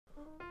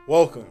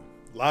Welcome,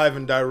 live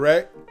and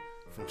direct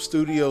from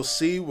Studio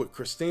C with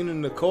Christina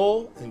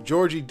Nicole and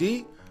Georgie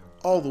D,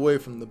 all the way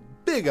from the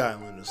big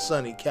island of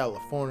sunny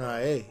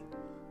California.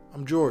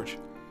 I'm George.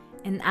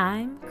 And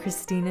I'm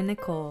Christina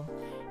Nicole.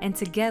 And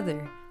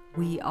together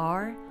we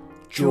are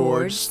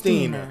George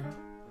Stina.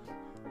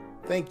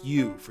 Thank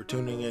you for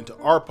tuning into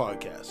our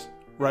podcast,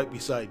 Right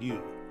Beside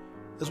You,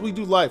 as we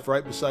do life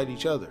right beside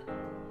each other.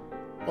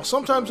 While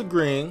sometimes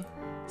agreeing,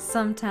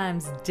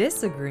 sometimes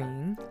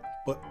disagreeing,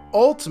 but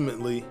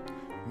ultimately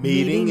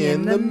meeting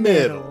in the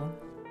middle.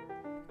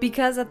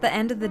 Because at the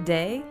end of the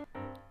day,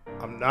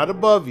 I'm not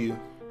above you.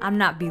 I'm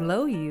not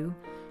below you.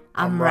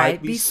 I'm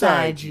right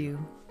beside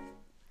you.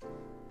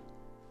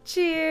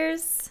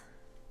 Cheers.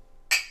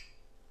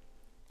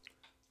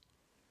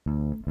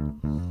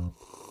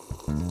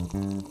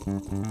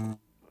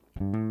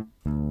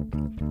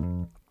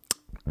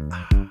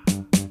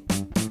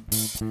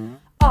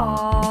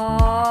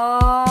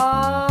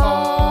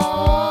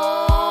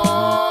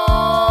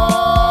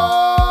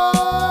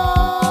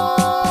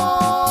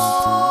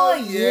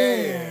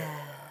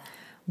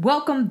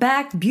 Welcome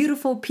back,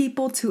 beautiful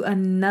people, to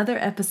another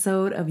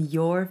episode of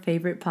your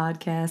favorite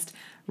podcast,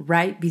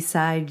 Right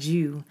Beside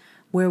You,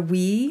 where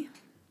we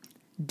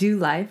do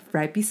life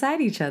right beside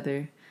each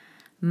other.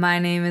 My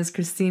name is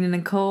Christina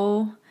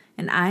Nicole,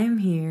 and I am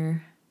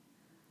here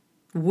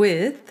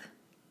with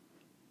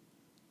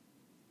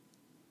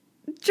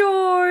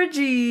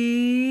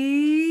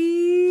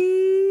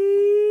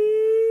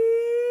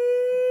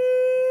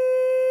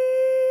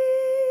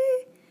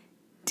Georgie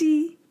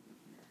D.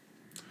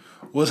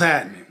 What's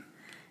happening?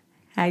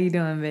 How you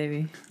doing,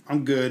 baby?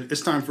 I'm good.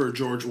 It's time for a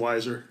George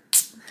Weiser.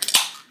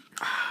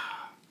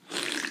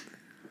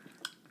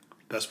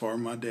 Best part of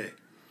my day.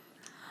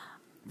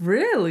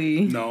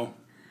 Really? No,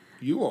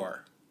 you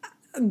are.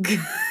 Okay,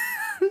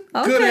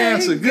 Good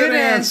answer. Good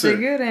answer.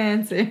 Good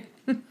answer.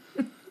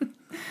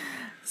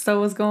 So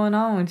what's going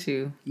on with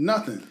you?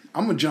 Nothing.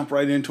 I'm going to jump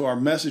right into our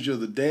message of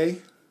the day.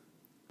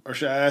 Or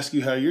should I ask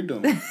you how you're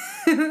doing?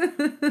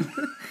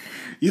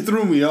 You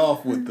threw me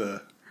off with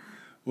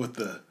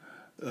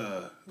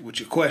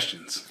your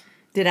questions.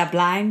 Did I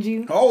blind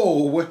you?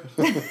 Oh,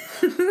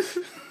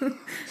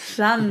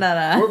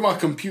 Shandara. where'd my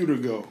computer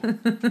go?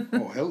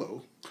 Oh,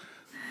 hello.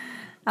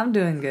 I'm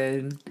doing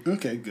good.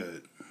 Okay,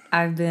 good.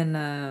 I've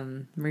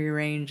been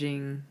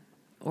rearranging,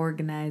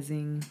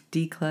 organizing,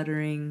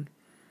 decluttering.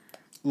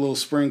 A little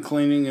spring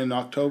cleaning in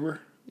October.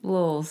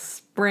 Little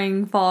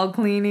spring, fall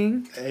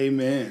cleaning.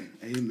 Amen.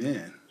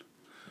 Amen.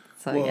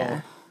 So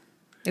yeah,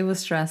 it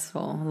was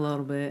stressful a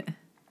little bit.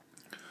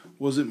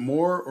 Was it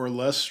more or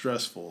less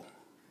stressful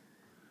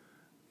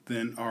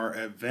than our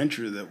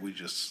adventure that we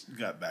just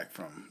got back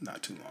from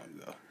not too long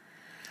ago?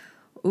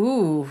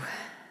 Ooh,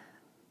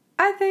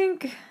 I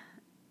think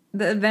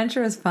the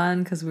adventure was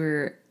fun because we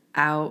were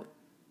out.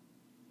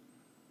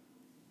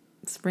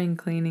 Spring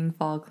cleaning,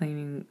 fall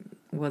cleaning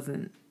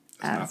wasn't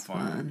as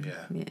fun.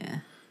 Yeah.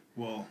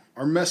 Well,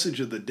 our message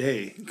of the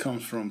day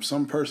comes from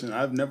some person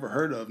I've never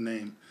heard of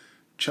named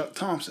Chuck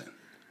Thompson.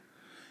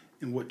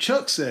 And what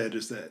Chuck said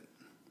is that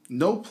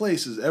no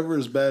place is ever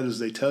as bad as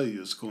they tell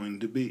you it's going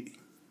to be.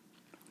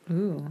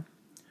 Ooh.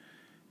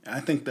 And I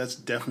think that's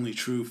definitely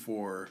true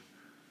for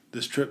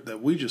this trip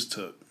that we just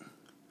took.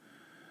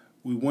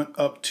 We went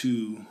up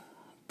to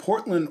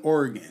Portland,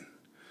 Oregon,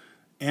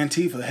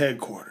 Antifa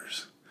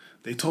headquarters.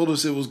 They told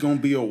us it was going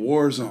to be a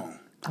war zone.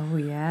 Oh,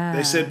 yeah.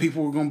 They said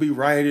people were going to be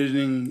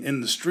rioting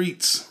in the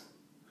streets.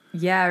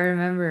 Yeah, I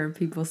remember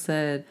people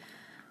said,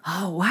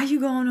 "Oh, why are you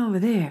going over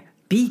there?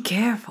 Be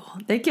careful."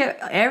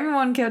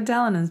 Everyone kept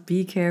telling us,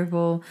 "Be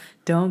careful,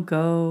 don't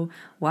go.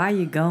 Why are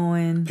you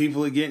going?"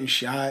 People are getting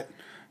shot.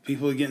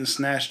 People are getting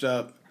snatched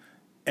up.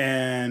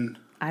 And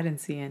I didn't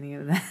see any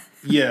of that.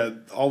 yeah,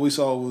 all we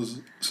saw was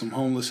some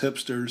homeless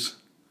hipsters.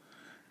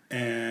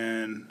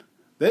 And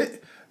the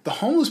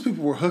homeless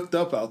people were hooked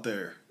up out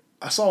there.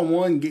 I saw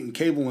one getting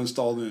cable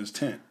installed in his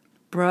tent.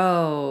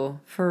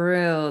 Bro, for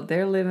real,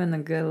 they're living a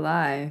good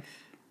life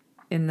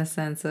in the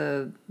sense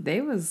of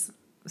they was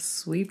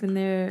sweeping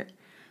their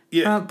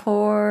front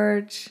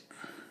porch.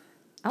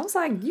 I was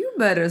like, you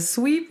better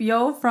sweep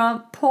your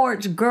front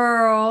porch,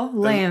 girl.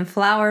 Laying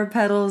flower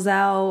petals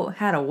out,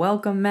 had a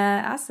welcome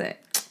mat. I said,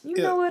 you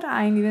know what?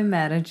 I ain't even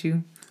mad at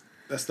you.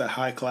 That's that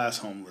high class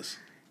homeless.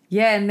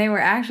 Yeah, and they were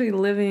actually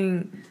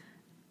living.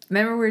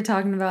 Remember we were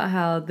talking about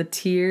how the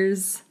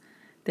tiers,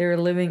 they were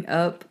living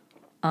up,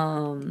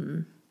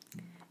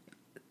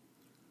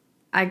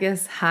 I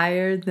guess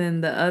higher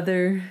than the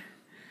other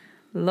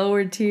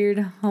lower tiered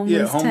homeless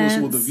Yeah, homeless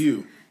tents. with a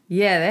view.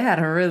 Yeah, they had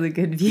a really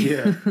good view.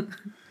 Yeah.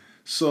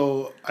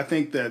 So I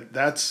think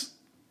that's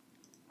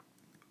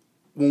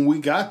when we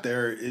got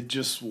there, it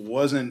just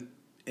wasn't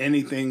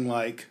anything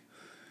like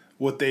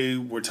what they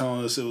were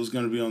telling us it was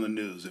going to be on the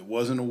news. It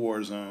wasn't a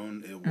war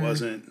zone. It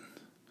wasn't,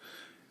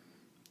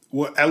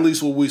 well, at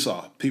least what we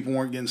saw. People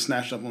weren't getting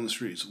snatched up on the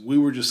streets. We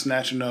were just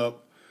snatching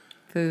up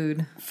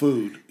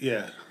Food,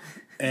 yeah.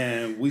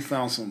 And we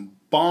found some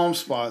bomb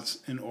spots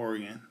in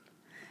Oregon.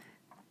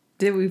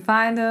 Did we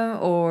find them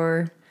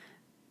or?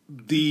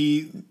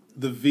 The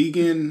the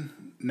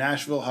vegan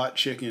Nashville hot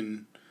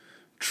chicken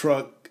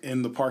truck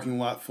in the parking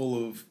lot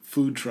full of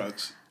food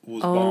trucks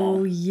was bomb.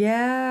 Oh,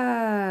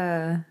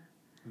 yeah.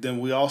 Then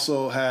we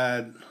also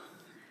had...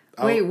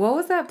 Wait, what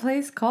was that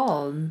place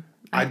called?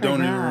 I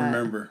don't even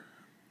remember.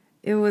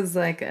 It was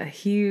like a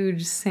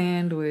huge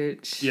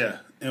sandwich. Yeah,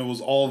 and it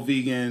was all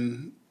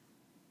vegan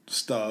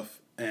stuff.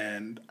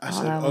 And I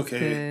said, okay,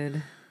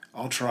 good.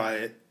 I'll try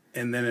it.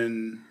 And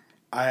then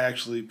I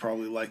actually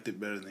probably liked it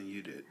better than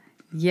you did.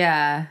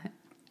 Yeah.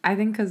 I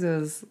think because it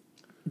was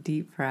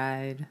deep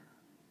fried.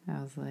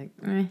 I was like,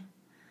 eh.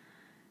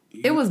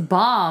 It was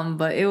bomb,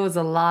 but it was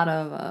a lot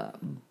of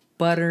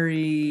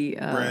buttery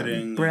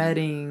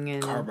breading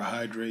and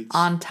carbohydrates.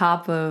 On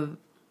top of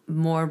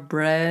more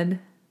bread.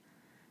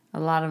 A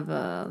lot of,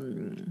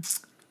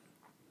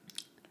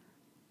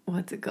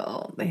 what's it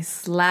called? They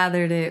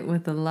slathered it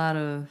with a lot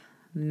of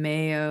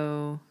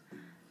mayo,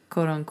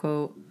 quote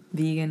unquote,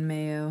 vegan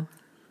mayo.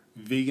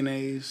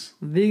 Veganese.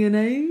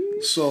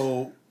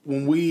 So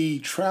when we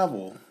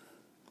travel,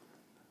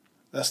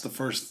 that's the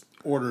first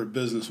order of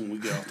business when we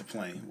get off the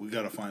plane. We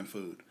got to find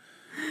food.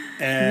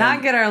 And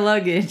not get our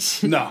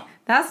luggage. No.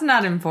 That's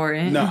not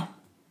important. No.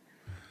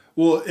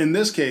 Well, in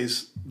this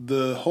case,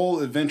 the whole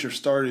adventure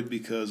started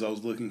because I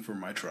was looking for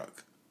my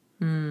truck.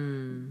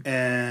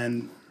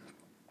 And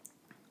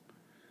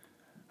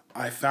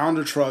I found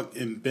a truck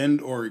in Bend,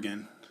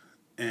 Oregon.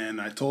 And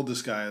I told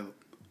this guy,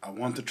 I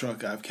want the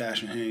truck. I have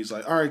cash in hand. He's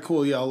like, all right,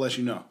 cool. Yeah, I'll let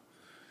you know.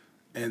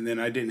 And then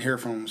I didn't hear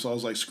from him. So I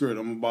was like, screw it.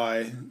 I'm going to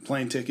buy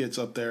plane tickets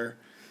up there.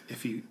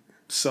 If he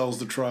sells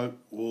the truck,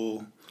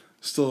 we'll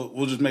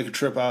just make a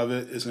trip out of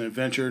it. It's an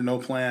adventure. No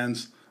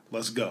plans.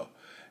 Let's go.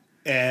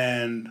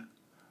 And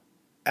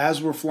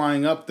as we're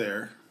flying up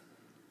there,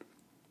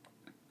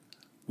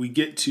 we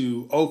get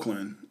to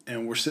Oakland,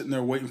 and we're sitting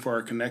there waiting for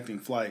our connecting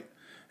flight.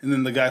 And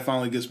then the guy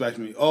finally gets back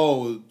to me.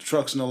 Oh, the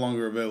truck's no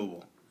longer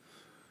available.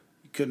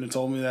 You couldn't have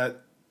told me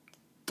that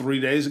 3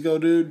 days ago,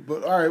 dude.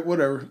 But all right,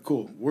 whatever.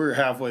 Cool. We're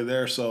halfway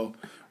there, so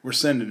we're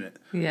sending it.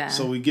 Yeah.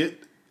 So we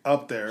get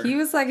up there. He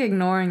was like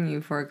ignoring you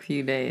for a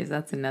few days.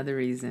 That's another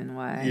reason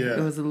why it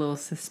was a little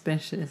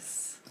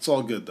suspicious. It's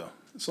all good, though.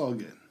 It's all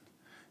good.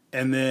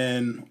 And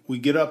then we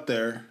get up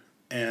there,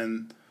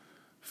 and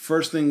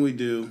first thing we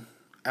do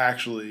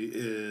actually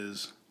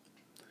is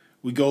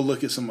we go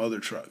look at some other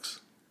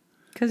trucks.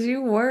 Because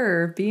you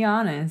were, be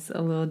honest,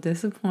 a little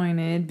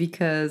disappointed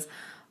because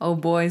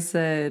old boy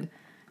said,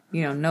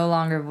 no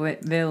longer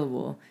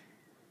available.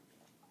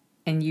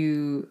 And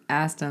you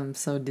asked him,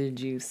 so did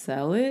you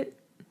sell it?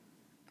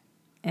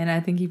 And I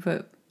think he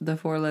put the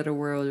 4-letter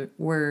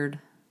word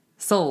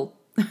sold.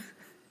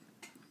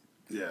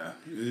 Yeah,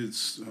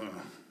 it's...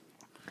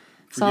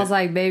 So I was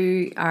like,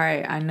 baby, all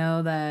right, I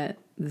know that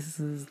this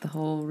is the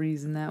whole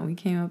reason that we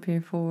came up here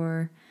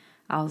for.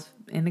 I was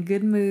in a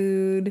good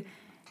mood.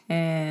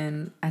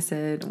 And I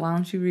said, why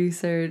don't you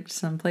research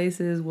some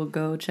places? We'll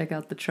go check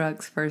out the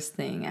trucks first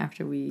thing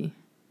after we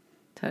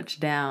touch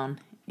down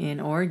in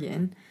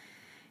Oregon.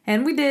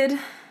 And we did.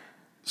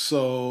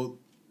 So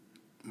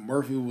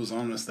Murphy was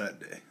on us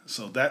that day.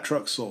 So that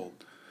truck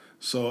sold.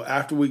 So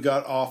after we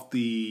got off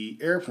the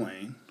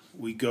airplane,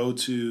 we go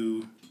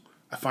to...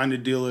 I find a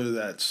dealer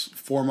that's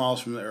 4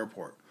 miles from the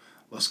airport.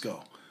 Let's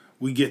go.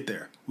 We get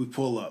there. We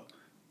pull up.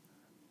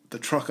 The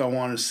truck I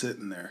want is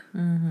sitting there.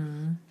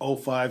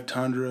 05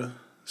 Tundra,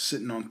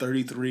 sitting on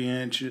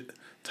 33-inch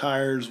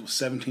tires with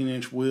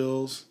 17-inch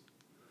wheels.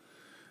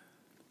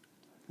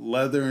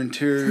 Leather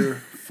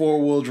interior,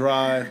 4-wheel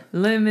drive.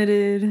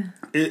 Limited.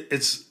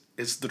 It's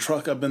the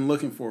truck I've been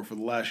looking for the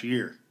last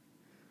year.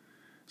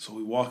 So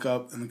we walk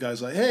up, and the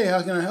guy's like, hey,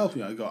 how can I help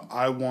you? I go,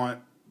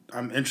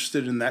 I'm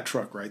interested in that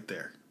truck right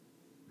there.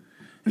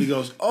 He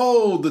goes,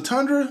 oh, the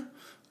Tundra?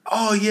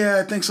 Oh, yeah,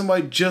 I think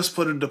somebody just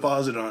put a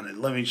deposit on it.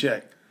 Let me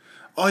check.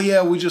 Oh,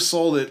 yeah, we just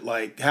sold it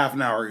like half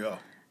an hour ago.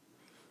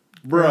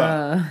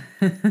 Bruh.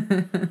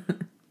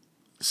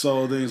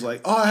 So then he's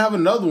like, oh, I have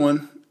another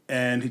one.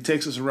 And he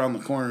takes us around the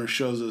corner and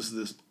shows us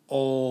this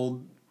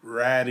old,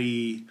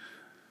 ratty,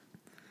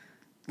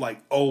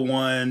 like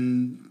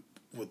 01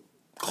 with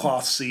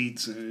cloth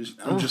seats. And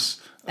I'm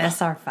just...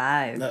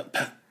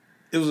 SR5.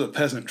 It was a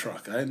peasant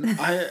truck.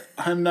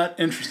 I'm not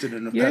interested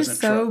in a You're peasant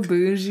truck. You're so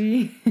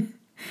bougie.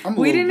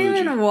 We didn't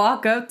even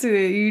walk up to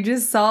it. You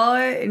just saw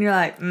it, and you're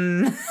like,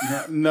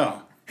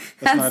 No.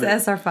 That's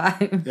the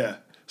SR5. Yeah.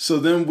 So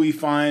then we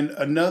find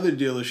another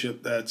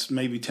dealership that's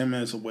maybe 10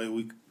 minutes away.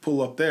 We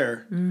pull up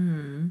there,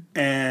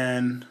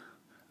 and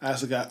I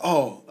asked the guy,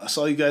 oh, I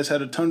saw you guys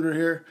had a Tundra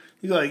here.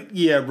 He's like,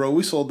 yeah, bro,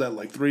 we sold that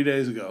like 3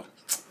 days ago.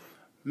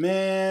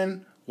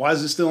 Man, why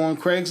is it still on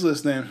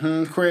Craigslist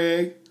then?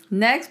 Craig?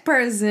 Next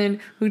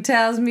person who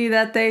tells me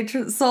that they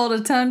sold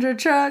a Tundra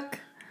truck.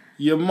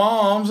 Your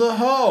mom's a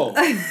hoe.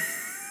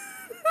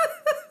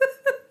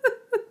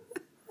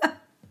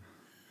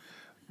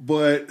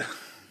 But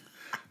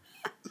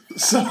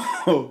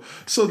so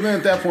then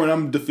at that point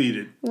I'm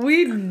defeated.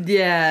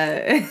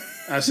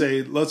 I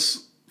say,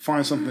 let's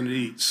find something to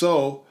eat.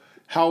 So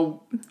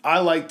how I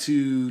like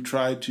to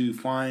try to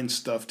find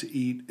stuff to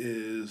eat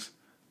is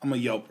I'm a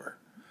Yelper.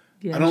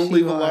 I don't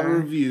leave a lot of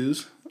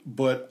reviews,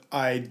 but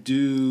I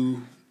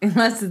do.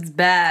 Unless it's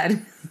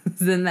bad,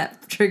 then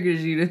that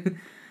triggers you to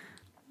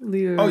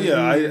leave a review. Oh,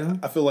 yeah.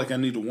 I feel like I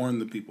need to warn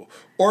the people.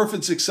 Or if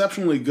it's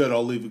exceptionally good,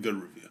 I'll leave a good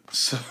review.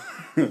 So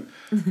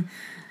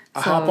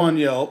I hop on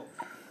Yelp.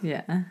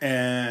 Yeah.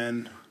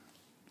 And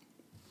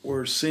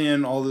we're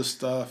seeing all this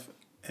stuff.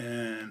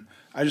 And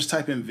I just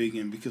type in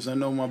vegan because I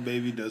know my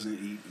baby doesn't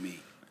eat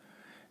meat.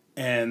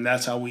 And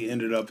that's how we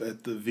ended up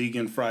at the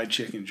vegan fried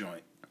chicken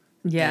joint.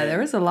 Yeah, there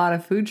was a lot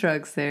of food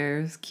trucks there.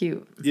 It was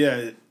cute.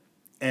 Yeah,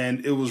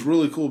 and it was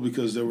really cool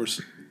because there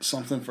was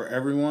something for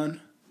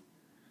everyone.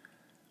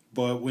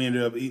 But we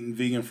ended up eating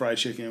vegan fried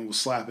chicken. It was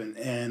slapping.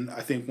 And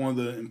I think one of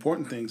the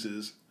important things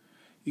is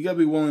you got to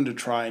be willing to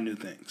try new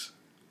things.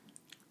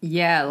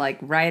 Yeah, like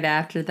right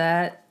after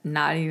that,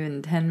 not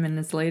even 10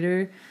 minutes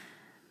later,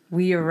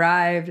 we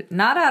arrived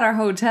not at our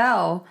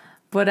hotel,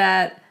 but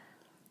at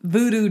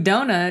Voodoo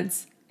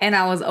Donuts. And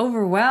I was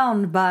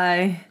overwhelmed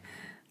by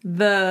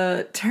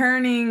the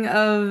turning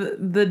of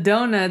the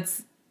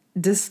donuts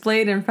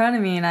displayed in front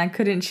of me, and I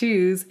couldn't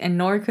choose, and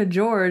nor could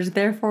George.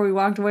 Therefore, we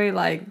walked away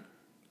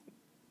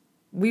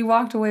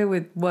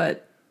with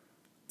what,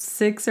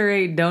 6 or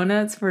 8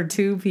 donuts for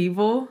 2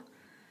 people?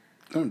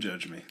 Don't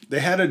judge me.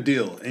 They had a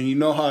deal, and you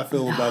know how I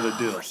feel about a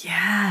deal.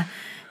 Yeah.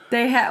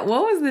 They had,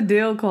 what was the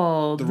deal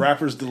called? The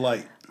Rapper's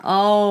Delight.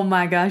 Oh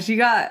my gosh, you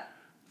got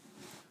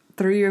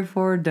 3 or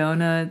 4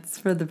 donuts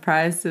for the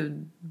price of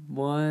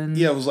 1.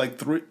 Yeah, it was like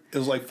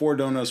 4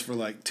 donuts for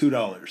like $2.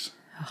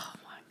 Oh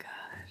my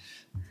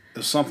gosh. It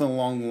was something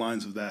along the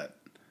lines of that.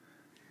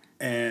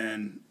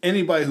 And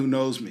anybody who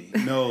knows me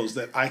knows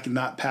that I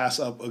cannot pass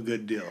up a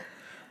good deal.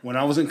 When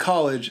I was in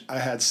college, I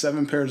had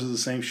 7 pairs of the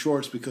same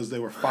shorts because they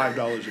were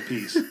 $5 a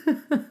piece.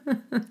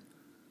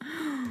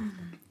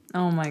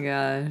 Oh my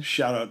gosh.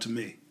 Shout out to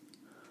me.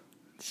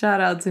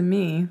 Shout out to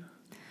me.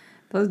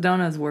 Those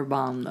donuts were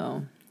bomb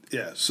though.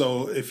 Yeah,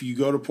 so if you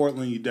go to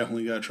Portland, you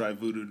definitely got to try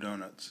Voodoo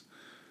Donuts.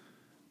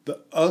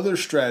 The other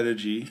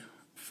strategy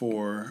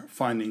for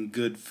finding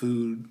good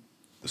food,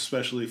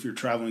 especially if you're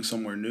traveling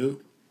somewhere new,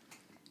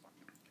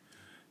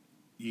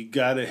 you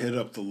got to hit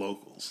up the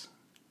locals.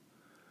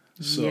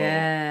 So,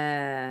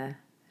 yeah.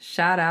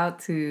 Shout out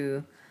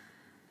to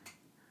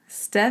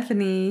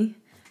Stephanie.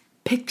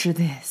 Picture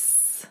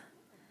this.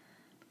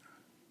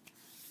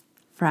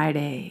 Fried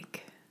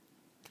egg.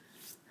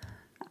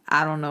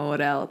 I don't know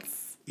what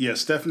else. Yeah,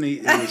 Stephanie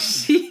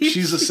is,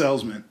 she's a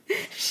salesman.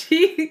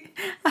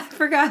 I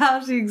forgot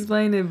how she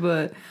explained it,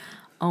 but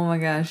oh my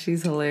gosh,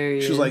 she's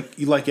hilarious. She was like,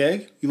 you like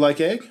egg? You like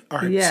egg? All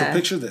right, yeah. So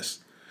picture this.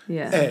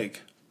 Yeah. Egg.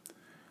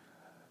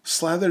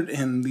 Slathered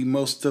in the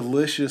most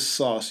delicious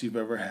sauce you've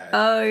ever had.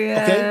 Oh,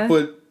 yeah. Okay,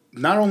 but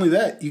not only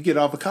that, you get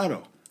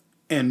avocado.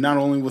 And not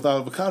only with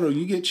avocado,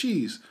 you get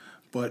cheese.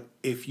 But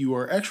if you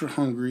are extra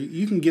hungry,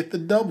 you can get the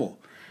double.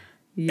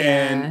 Yeah.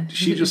 And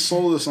she just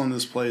sold us on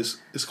this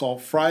place. It's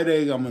called Fried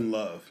Egg I'm in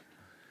Love.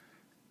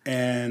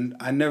 And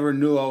I never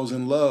knew I was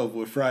in love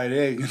with fried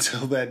egg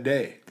until that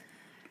day.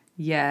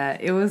 Yeah,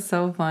 it was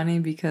so funny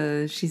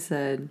because she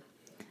said,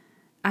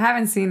 I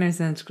haven't seen her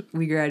since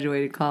we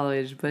graduated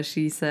college, but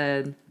she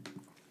said,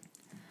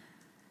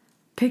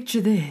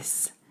 picture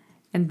this.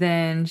 And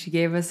then she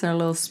gave us our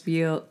little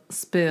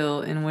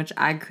spill in which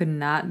I could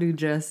not do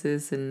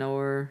justice, and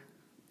nor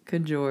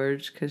could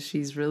George, because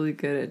she's really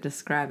good at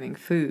describing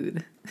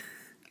food.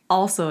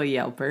 Also a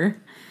Yelper.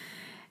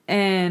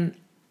 And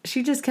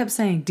she just kept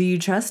saying, do you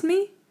trust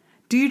me?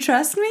 Do you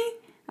trust me?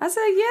 I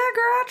said, yeah,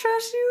 girl, I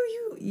trust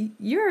you.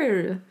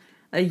 You're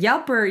a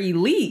Yelper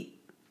elite.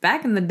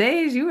 Back in the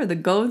days, you were the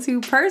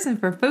go-to person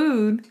for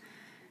food.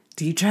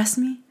 Do you trust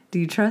me? Do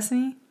you trust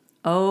me?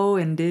 Oh,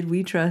 and did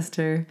we trust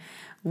her?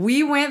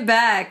 We went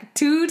back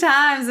 2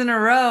 times in a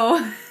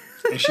row.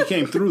 And she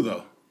came through,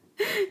 though.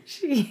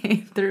 She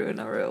came through in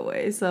a real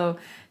way. So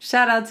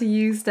shout out to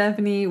you,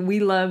 Stephanie. We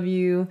love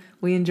you.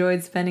 We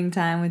enjoyed spending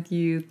time with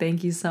you.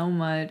 Thank you so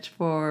much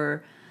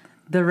for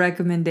the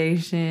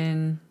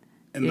recommendation.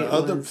 And the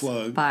other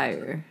plug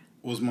fire.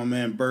 Was my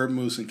man Bird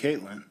Moose and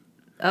Caitlin.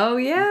 Oh,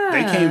 yeah.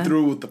 They came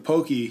through with the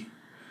pokey.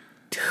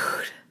 Dude.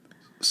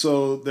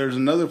 So there's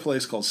another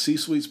place called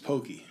C-Suites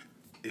Pokey.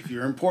 If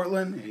you're in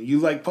Portland and you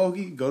like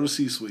pokey, go to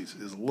C-Suites.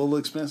 It's a little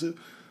expensive,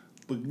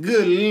 but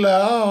good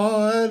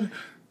Lord,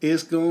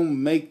 it's going to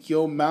make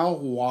your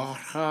mouth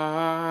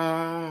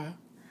water.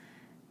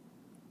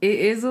 It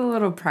is a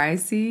little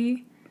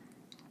pricey,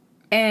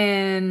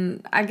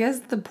 and I guess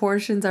the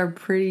portions are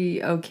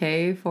pretty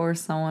okay for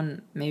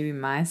someone maybe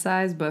my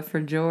size, but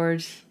for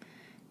George,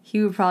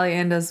 he would probably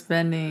end up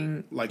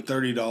spending like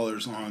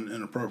 $30 on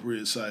an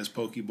appropriate size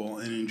poke bowl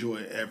and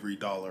enjoy every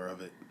dollar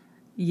of it.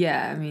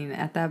 Yeah, I mean,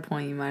 at that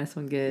point, you might as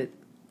well get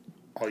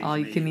all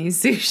you can eat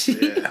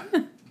sushi. Yeah.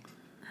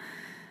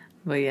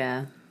 But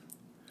yeah,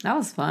 that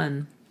was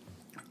fun.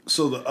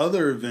 So the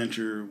other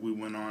adventure we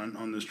went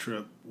on this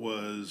trip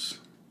was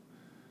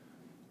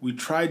we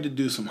tried to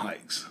do some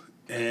hikes.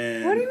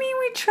 And what do you mean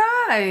we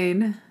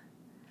tried?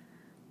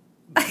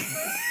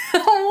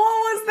 What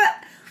was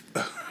that?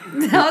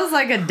 That was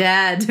like a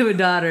dad to a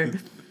daughter.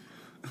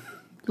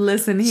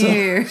 Listen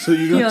here, so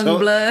you gonna young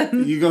blood.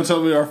 You gonna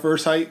tell me our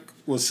first hike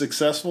was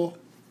successful?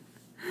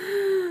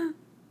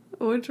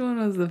 Which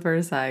one was the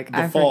first hike?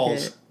 The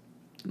falls. Forget.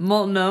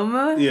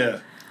 Multnomah? Yeah.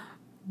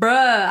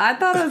 Bruh, I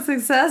thought it was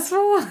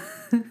successful.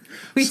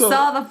 We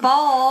saw the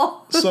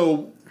fall.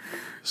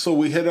 So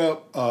we hit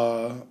up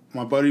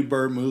my buddy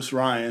Bird Moose,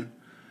 Ryan,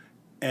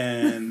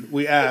 and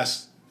we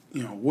asked,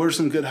 what are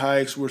some good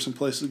hikes? Where's some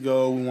places to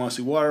go? We want to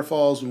see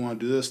waterfalls. We want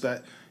to do this,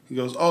 that. He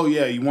goes, oh,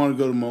 yeah, you want to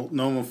go to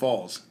Multnomah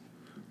Falls.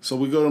 So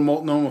we go to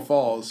Multnomah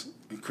Falls,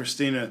 and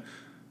Christina,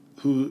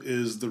 who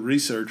is the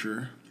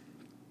researcher,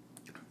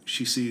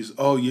 she sees,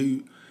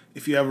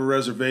 if you have a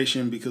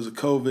reservation because of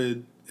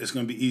COVID, it's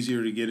going to be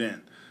easier to get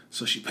in.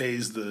 So she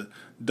pays the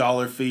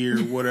 $1 fee or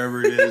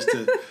whatever it is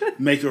to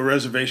make a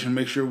reservation,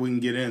 make sure we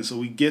can get in. So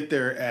we get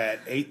there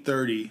at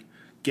 8:30,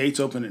 gates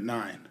open at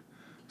 9.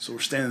 So we're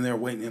standing there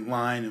waiting in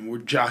line, and we're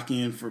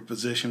jockeying for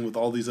position with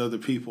all these other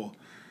people.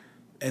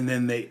 And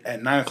then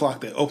at 9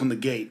 o'clock, they open the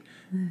gate,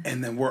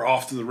 and then we're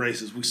off to the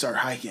races. We start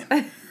hiking.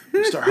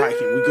 We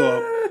go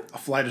up a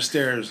flight of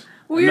stairs,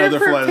 another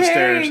flight of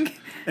stairs,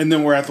 and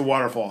then we're at the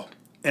waterfall.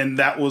 And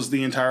that was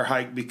the entire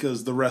hike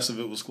because the rest of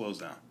it was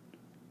closed down.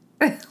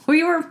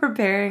 We were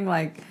preparing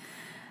for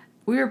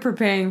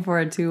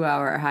a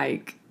 2-hour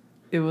hike.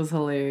 It was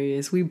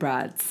hilarious. We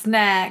brought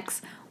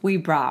snacks. We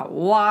brought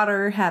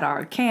water, had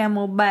our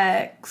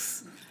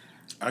camelbacks.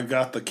 I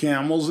got the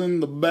camels in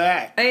the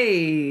back.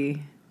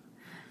 Hey.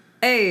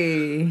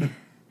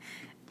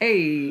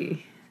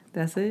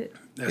 That's it?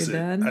 That's You're it.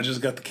 done? I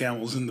just got the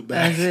camels in the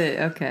back. That's it.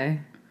 Okay.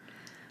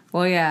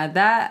 Well, yeah,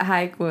 that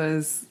hike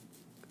was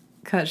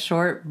cut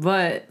short,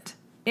 but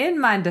in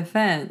my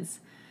defense,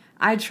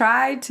 I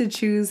tried to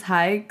choose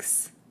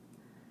hikes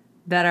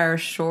that are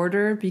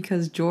shorter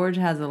because George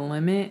has a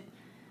limit.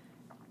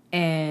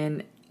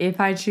 And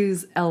if I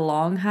choose a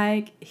long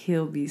hike,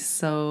 he'll be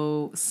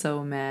so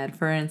mad.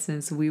 For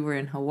instance, we were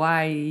in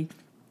Hawaii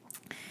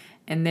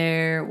and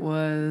there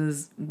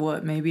was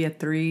maybe a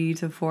 3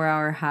 to 4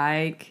 hour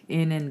hike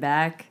in and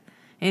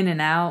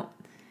out.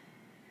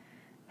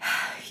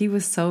 He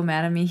was so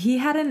mad at me. He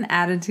had an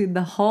attitude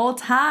the whole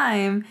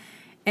time,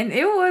 and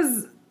it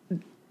was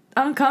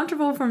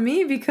uncomfortable for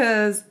me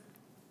because,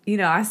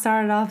 I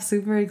started off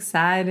super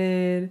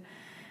excited.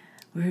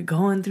 We were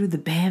going through the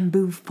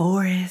bamboo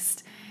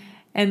forest,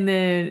 and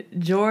then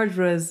George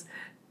was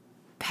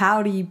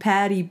pouty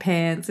patty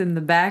pants in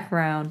the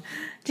background.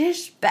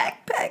 This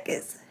backpack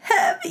is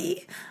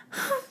heavy.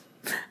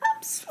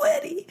 I'm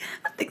sweaty.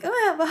 I think I'm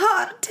gonna have a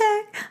heart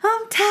attack.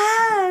 I'm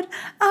tired.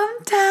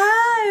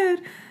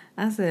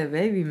 I said,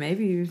 baby,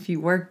 maybe if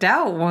you worked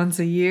out once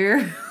a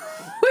year,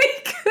 we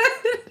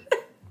could.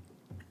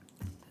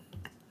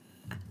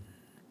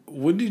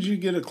 When did you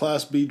get a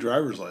Class B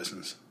driver's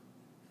license?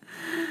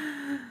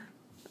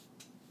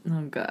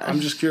 Oh, gosh.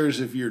 I'm just curious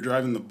if you're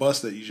driving the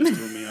bus that you just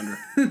threw me under.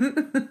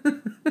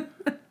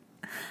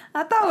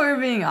 I thought we were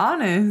being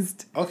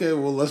honest. Okay,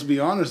 well, let's be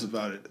honest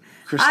about it.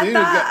 Christina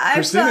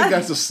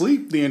got to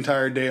sleep the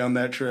entire day on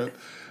that trip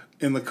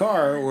in the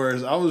car,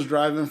 whereas I was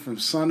driving from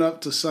sunup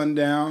to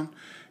sundown,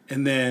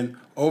 and then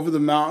over the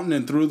mountain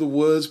and through the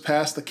woods,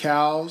 past the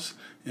cows,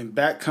 in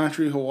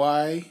backcountry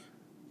Hawaii.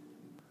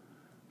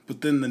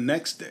 But then the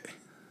next day,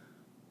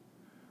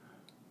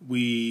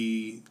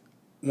 when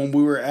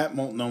we were at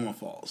Multnomah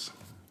Falls,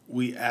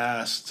 we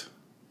asked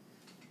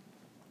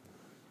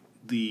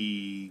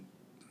the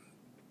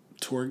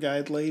tour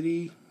guide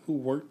lady who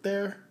worked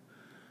there,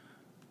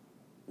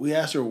 we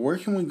asked her, where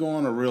can we go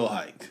on a real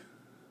hike?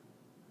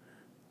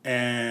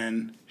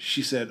 And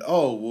she said,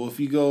 oh, well, if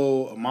you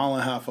go 1.5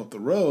 miles up the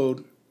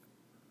road,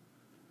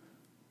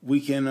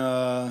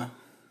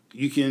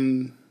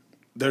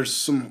 there's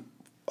some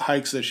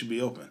hikes that should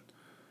be open.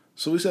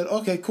 So we said,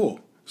 okay,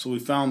 cool. So we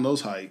found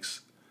those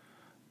hikes.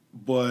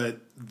 But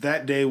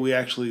that day we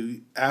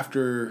actually,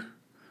 after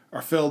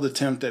our failed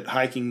attempt at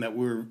hiking that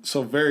we were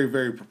so very,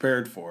 very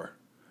prepared for,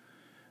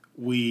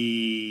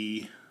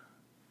 we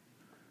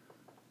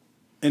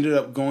ended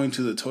up going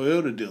to the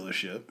Toyota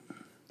dealership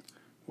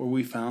where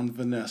we found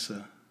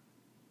Vanessa.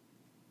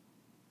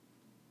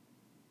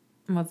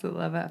 Was it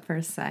love at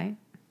first sight?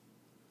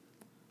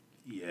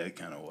 Yeah, it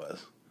kind of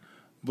was.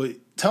 But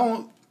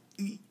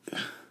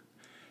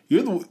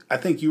I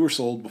think you were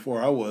sold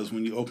before I was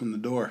when you opened the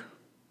door.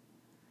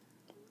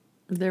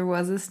 There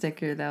was a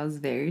sticker that was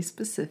very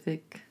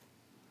specific.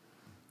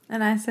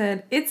 And I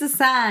said, it's a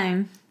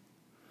sign.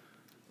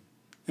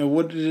 And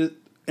what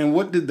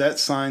did that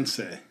sign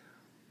say?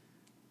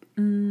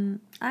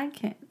 I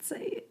can't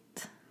say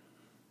it.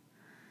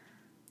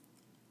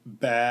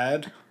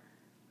 Bad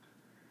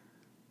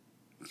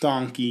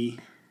donkey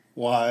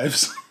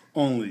wives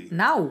only.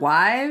 Not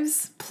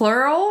wives,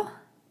 plural?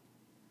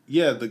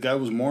 Yeah, the guy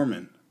was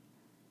Mormon.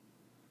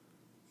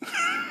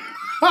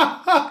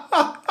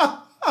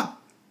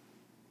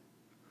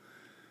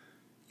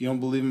 You don't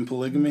believe in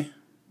polygamy?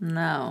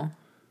 No.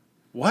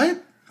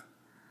 What?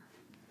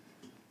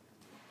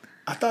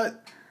 I thought...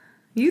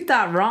 You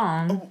thought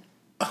wrong.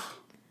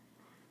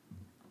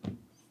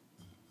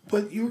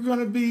 But you were going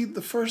to be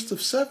the first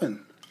of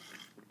 7.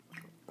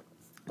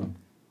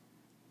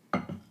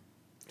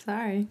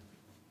 Sorry.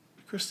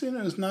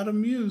 Christina is not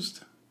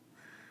amused.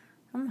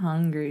 I'm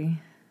hungry.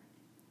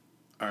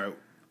 All right.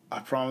 I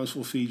promise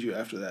we'll feed you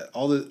after that.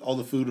 All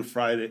the food of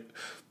Friday.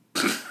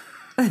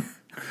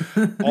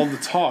 All the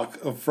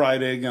talk of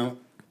Friday.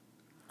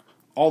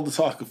 All the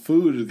talk of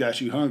food has got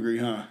you hungry,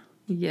 huh?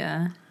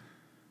 Yeah.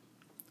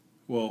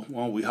 Well,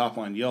 why don't we hop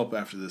on Yelp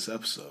after this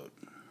episode?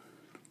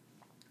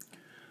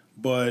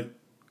 But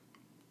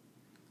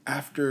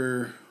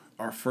after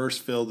our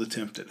first failed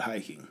attempt at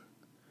hiking,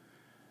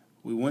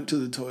 we went to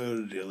the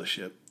Toyota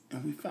dealership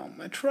and we found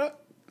my truck.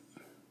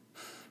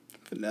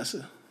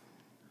 Vanessa,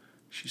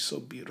 she's so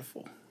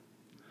beautiful.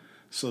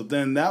 So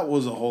then that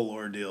was a whole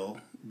ordeal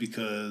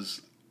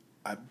because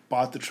I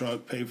bought the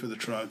truck, paid for the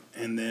truck,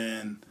 and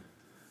then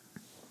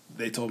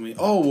they told me,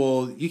 oh,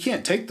 well, you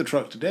can't take the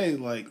truck today.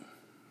 Like,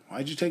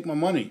 why'd you take my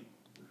money?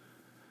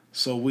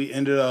 So we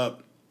ended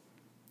up,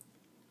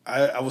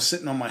 I was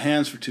sitting on my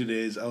hands for 2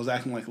 days. I was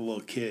acting like a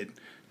little kid.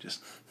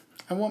 Just,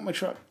 I want my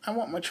truck. I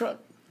want my truck.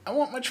 I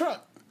want my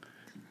truck.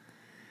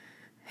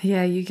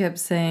 Yeah, you kept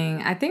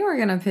saying, I think we're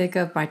going to pick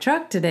up my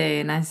truck today.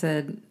 And I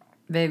said,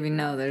 baby,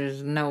 no,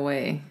 there's no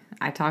way.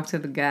 I talked to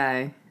the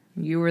guy.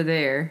 You were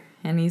there.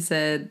 And he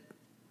said,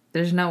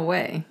 there's no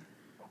way.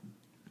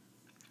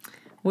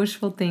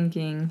 Wishful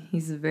thinking.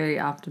 He's a very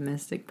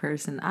optimistic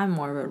person. I'm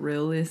more of a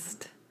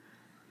realist.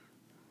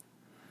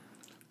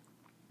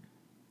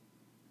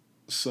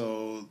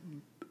 So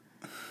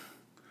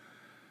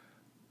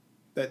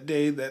that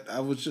day that I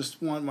was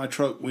just wanting my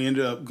truck, we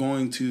ended up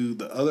going to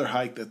the other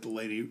hike that the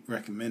lady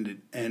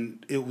recommended.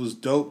 And it was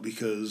dope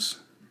because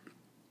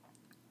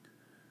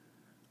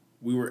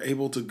we were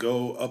able to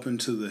go up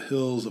into the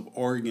hills of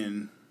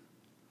Oregon,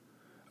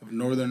 of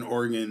northern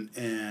Oregon,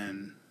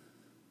 and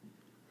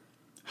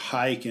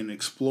hike and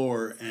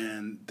explore.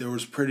 And there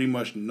was pretty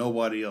much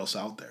nobody else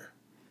out there.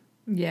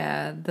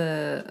 Yeah,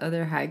 the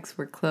other hikes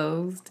were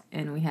closed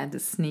and we had to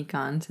sneak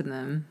onto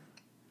them.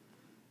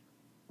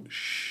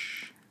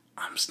 Shh,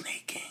 I'm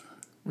sneaking.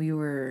 We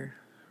were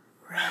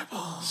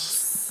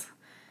rebels.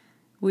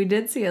 We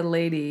did see a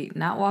lady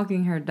not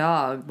walking her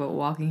dog, but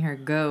walking her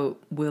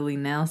goat, Willie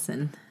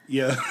Nelson.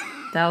 Yeah.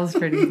 That was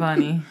pretty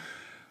funny.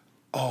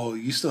 Oh,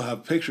 you still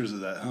have pictures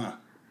of that, huh?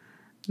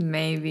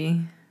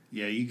 Maybe.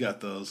 Yeah, you got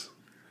those.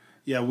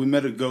 Yeah, we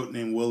met a goat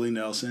named Willie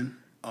Nelson.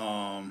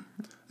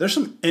 There's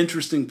some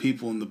interesting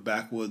people in the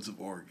backwoods of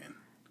Oregon.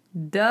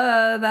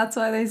 Duh, that's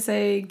why they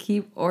say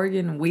keep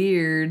Oregon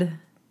weird.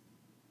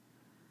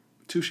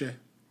 Touche.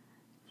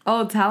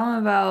 Oh, tell them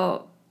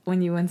about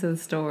when you went to the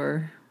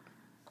store.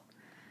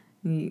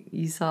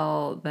 You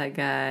saw that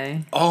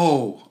guy.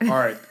 Oh, all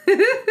right.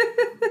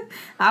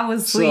 I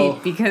was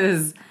asleep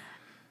because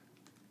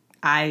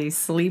I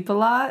sleep a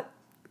lot.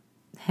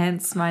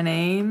 Hence my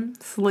name,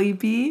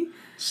 Sleepy.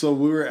 So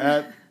we were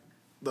at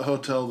the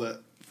hotel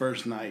that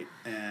first night,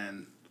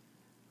 and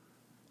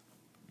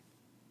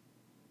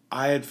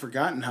I had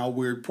forgotten how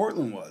weird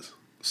Portland was.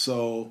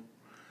 So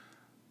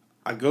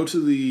I go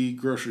to the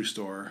grocery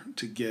store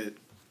to get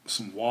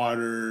some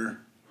water,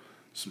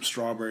 some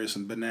strawberries,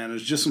 some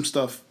bananas, just some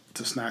stuff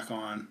to snack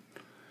on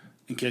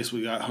in case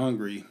we got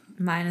hungry.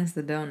 Minus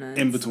the donuts.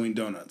 In between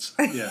donuts.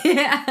 Yeah.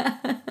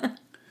 Yeah.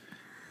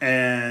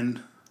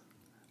 And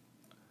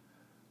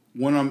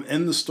when I'm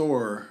in the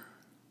store,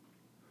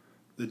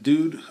 the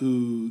dude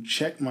who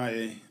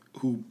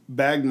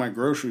bagged my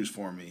groceries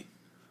for me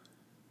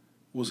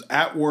was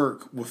at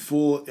work with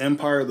full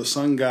Empire of the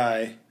Sun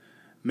guy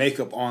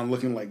makeup on,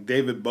 looking like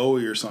David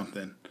Bowie or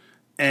something.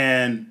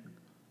 And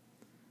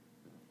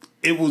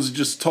it was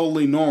just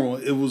totally normal.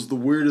 It was the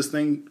weirdest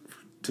thing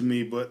to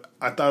me, but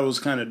I thought it was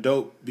kind of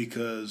dope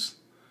because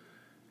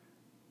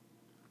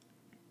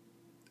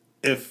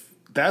if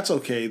that's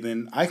okay,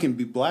 then I can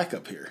be black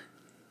up here.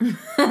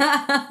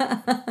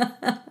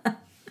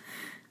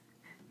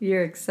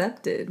 You're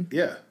accepted.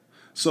 Yeah.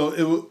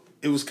 So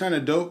it was kind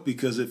of dope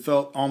because it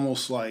felt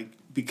almost like,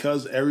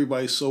 because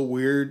everybody's so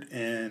weird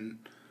and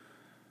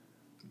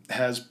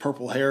has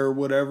purple hair or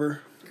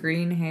whatever.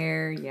 Green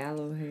hair,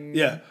 yellow hair.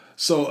 Yeah.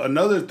 So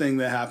another thing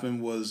that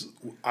happened was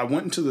I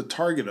went into the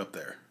Target up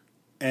there.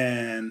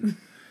 And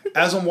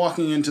as I'm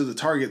walking into the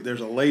Target,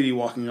 there's a lady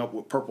walking up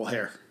with purple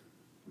hair.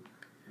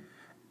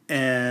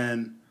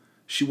 And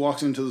she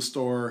walks into the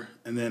store,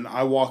 and then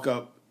I walk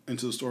up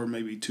into the store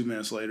maybe 2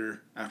 minutes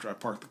later after I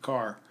park the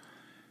car.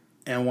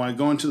 And when I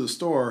go into the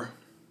store,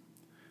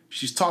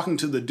 she's talking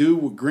to the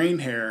dude with green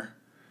hair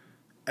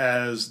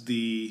as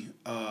the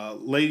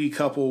lady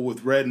couple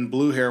with red and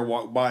blue hair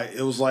walk by.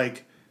 It was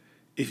like,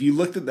 if you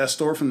looked at that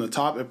store from the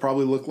top, it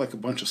probably looked like a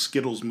bunch of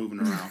Skittles moving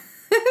around.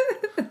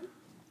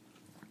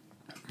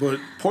 But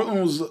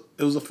Portland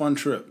was a fun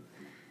trip.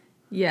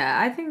 Yeah,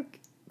 I think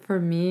for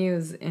me it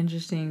was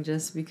interesting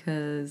just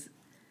because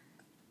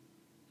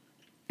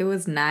it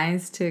was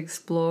nice to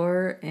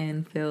explore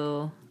and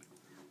feel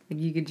like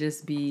you could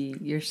just be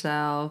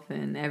yourself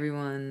and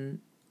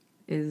everyone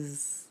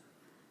is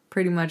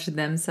pretty much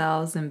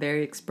themselves and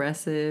very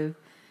expressive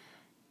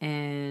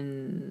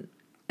and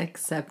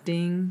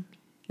accepting.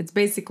 It's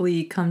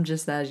basically come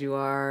just as you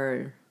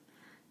are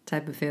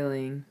type of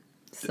feeling.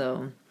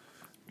 So.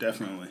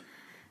 Definitely.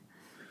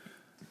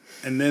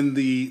 And then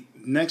the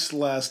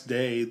last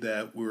day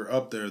that we were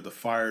up there, the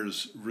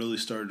fires really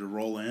started to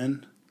roll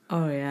in.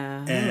 Oh,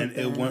 yeah. And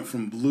it went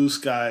from blue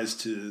skies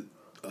to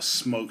a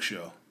smoke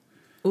show.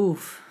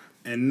 Oof.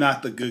 And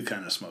not the good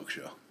kind of smoke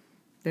show.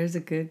 There's a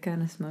good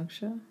kind of smoke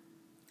show?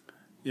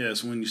 Yeah,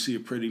 it's when you see a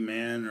pretty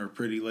man or a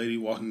pretty lady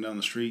walking down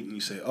the street and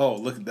you say, oh,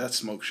 look at that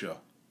smoke show.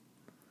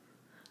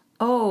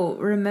 Oh,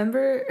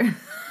 remember?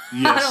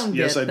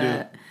 Yes, I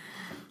do.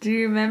 Do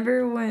you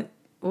remember when,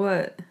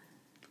 what?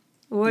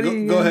 What are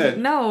you go ahead.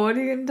 No, what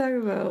are you going to talk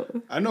about?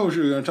 I know what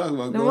you were going to talk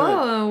about. Go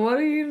ahead. What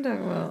are you going to talk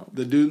about?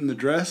 The dude in the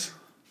dress?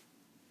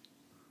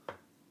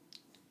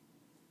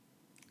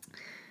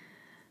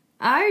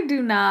 I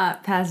do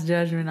not pass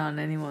judgment on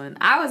anyone.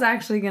 I was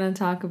actually going to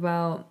talk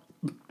about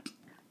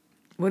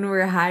when we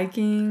were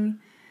hiking,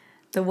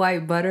 the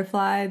white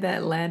butterfly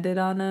that landed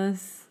on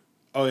us.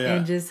 Oh, yeah.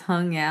 And just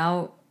hung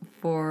out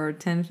for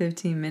 10,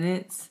 15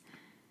 minutes.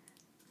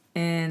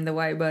 And the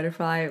white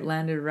butterfly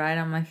landed right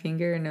on my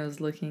finger and it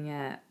was looking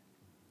at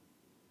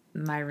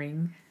my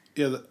ring.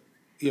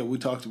 Yeah, we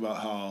talked about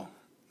how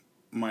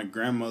my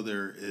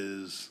grandmother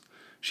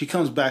she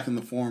comes back in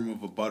the form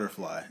of a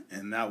butterfly.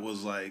 And that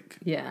was like...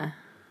 Yeah.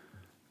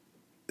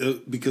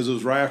 Because it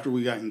was right after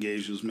we got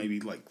engaged. It was maybe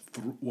like,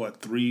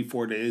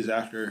 3-4 days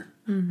after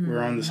we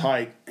were on this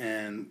hike.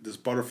 And this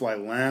butterfly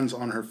lands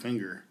on her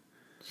finger.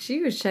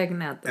 She was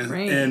checking out the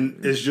ring.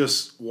 And is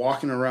just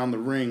walking around the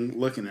ring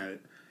looking at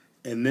it.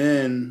 And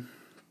then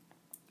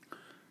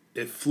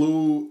it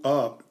flew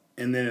up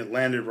and then it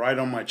landed right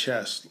on my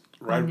chest,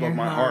 right above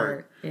my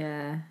heart.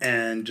 Yeah.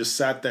 And just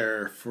sat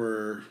there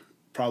for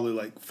probably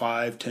like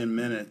 5-10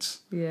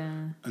 minutes.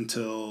 Yeah.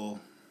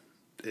 Until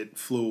it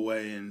flew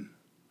away and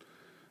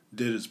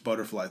did its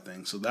butterfly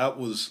thing. So that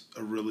was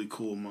a really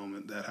cool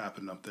moment that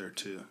happened up there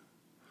too.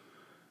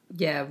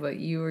 Yeah, but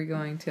you were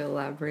going to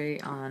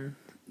elaborate on...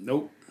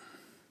 Nope.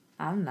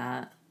 I'm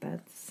not.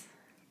 That's...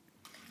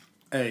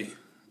 Hey,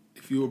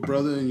 if you're a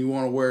brother and you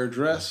want to wear a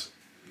dress,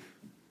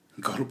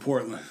 go to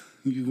Portland.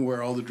 You can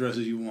wear all the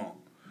dresses you want.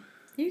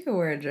 You can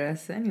wear a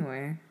dress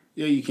anywhere.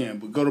 Yeah, you can,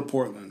 but go to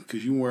Portland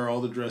because you can wear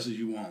all the dresses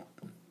you want.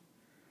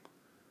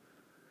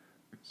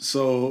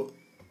 So,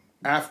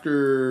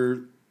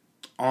 after,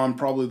 on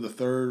probably the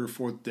third or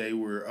fourth day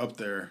we were up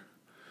there,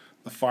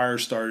 the fire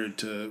started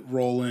to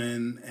roll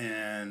in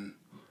and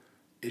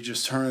it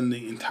just turned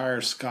the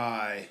entire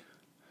sky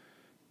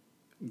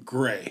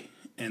gray.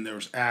 And there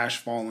was ash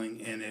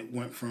falling and it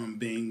went from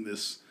being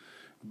this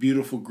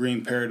beautiful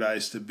green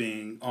paradise to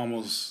being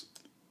almost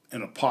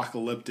an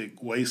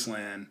apocalyptic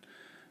wasteland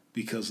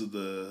because of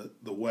the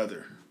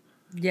weather.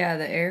 Yeah,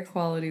 the air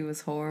quality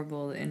was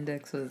horrible. The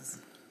index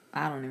was,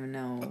 I don't even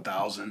know.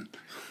 1,000.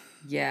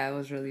 Yeah, it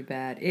was really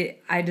bad.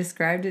 I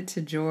described it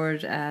to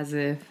George as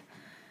if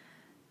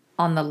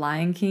on The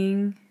Lion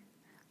King,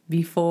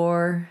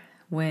 before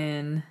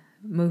when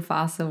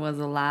Mufasa was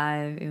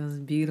alive, it was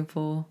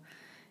beautiful.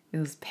 It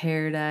was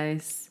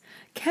paradise.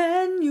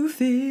 Can you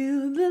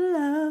feel the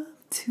love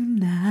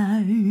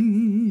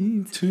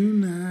tonight?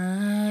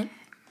 Tonight.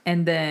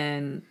 And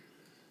then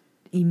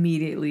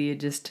immediately it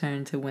just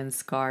turned to when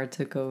Scar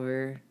took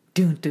over.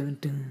 Dun, dun,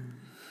 dun.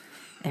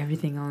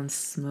 Everything on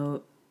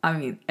smoke. I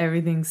mean,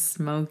 everything's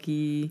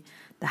smoky.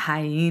 The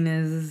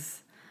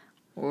hyenas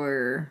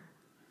were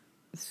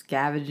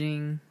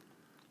scavenging.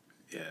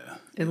 Yeah.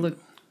 It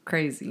looked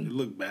crazy. It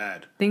looked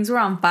bad. Things were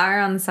on fire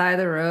on the side of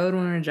the road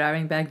when we were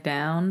driving back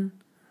down.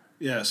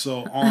 Yeah,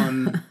 so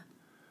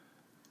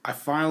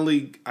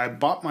I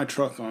bought my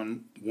truck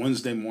on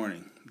Wednesday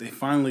morning. They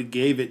finally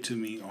gave it to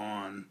me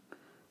on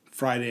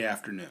Friday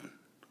afternoon.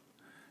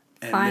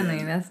 And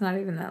finally, that's not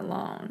even that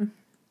long.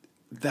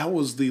 That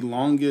was the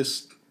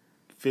longest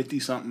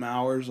 50-something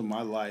hours of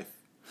my life.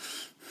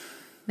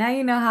 Now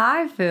you know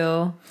how I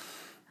feel.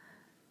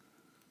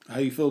 How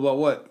you feel about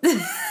what?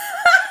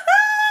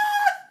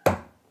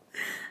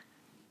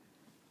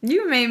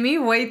 You made me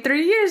wait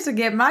 3 years to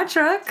get my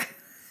truck.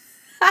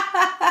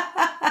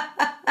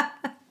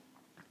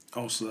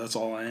 Oh, so that's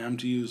all I am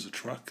to you is a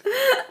truck?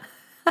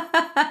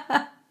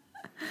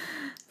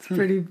 It's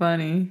pretty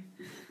funny.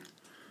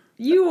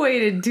 You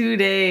waited 2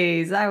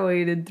 days. I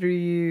waited 3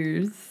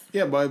 years.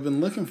 Yeah, but I've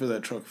been looking for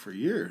that truck for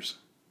years.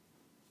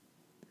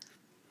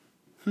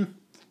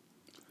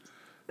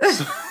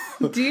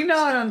 Do you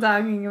know what I'm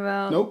talking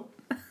about? Nope.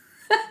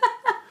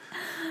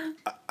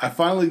 I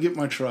finally get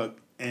my truck,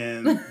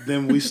 and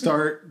then we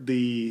start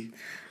the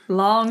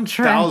long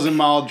trek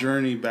 1,000-mile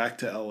journey back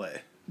to LA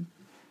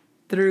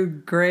through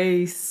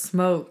gray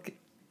smoke.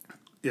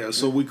 Yeah,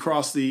 so we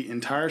crossed the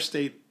entire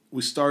state.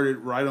 We started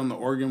right on the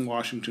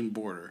Oregon-Washington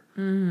border,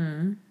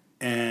 and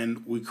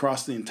we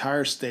crossed the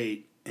entire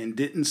state and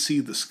didn't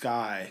see the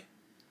sky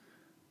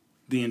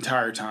the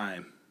entire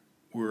time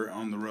we were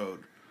on the road.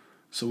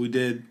 So we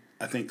did,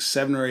 I think,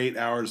 7 or 8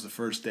 hours the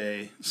first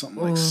day,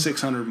 something like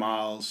 600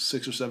 miles,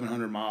 600 or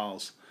 700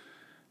 miles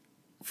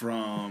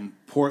from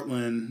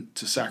Portland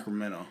to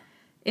Sacramento.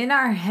 In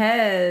our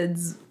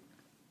heads,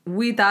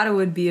 we thought it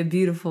would be a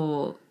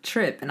beautiful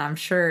trip, and I'm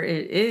sure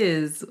it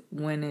is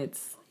when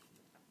it's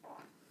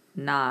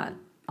not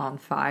on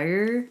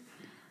fire.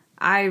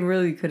 I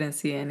really couldn't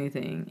see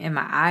anything, and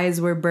my eyes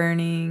were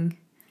burning,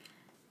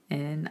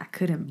 and I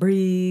couldn't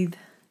breathe.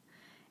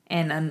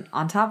 And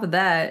on top of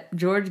that,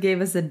 George gave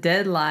us a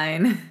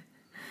deadline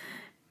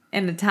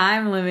and a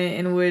time limit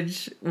in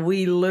which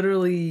we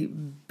literally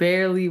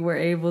barely were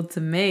able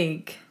to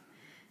make.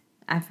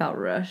 I felt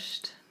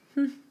rushed.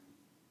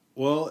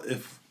 Well,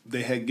 if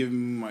they had given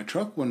me my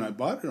truck when I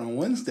bought it on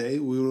Wednesday,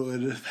 we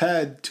would have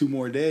had 2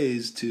 more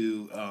days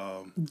to...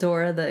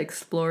 Dora the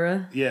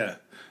Explorer? Yeah,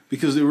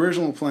 because the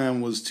original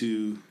plan was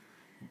to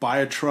buy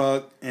a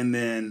truck and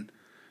then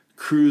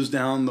cruise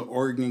down the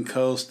Oregon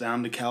coast,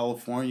 down to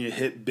California,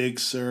 hit Big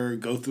Sur,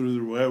 go through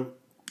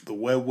the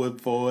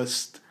Redwood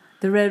Forest.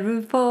 The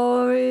Redwood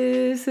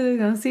Forest, we're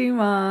gonna see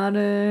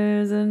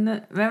waters.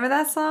 And remember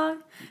that song?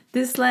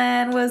 This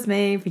land was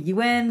made for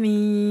you and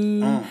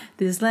me.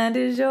 This land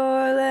is your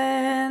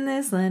land.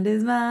 This land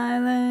is my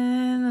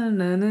land.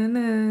 No, no, no,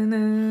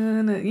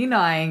 no, no. You know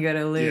I ain't good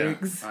at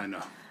lyrics. Yeah, I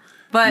know.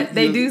 But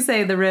they do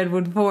say the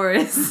Redwood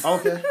Forest.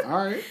 Okay,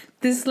 all right.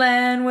 This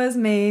land was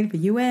made for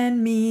you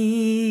and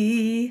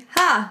me.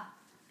 Ha!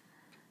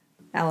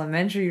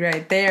 Elementary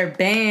right there.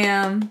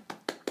 Bam.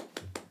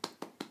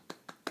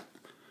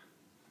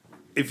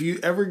 If you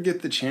ever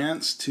get the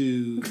chance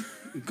to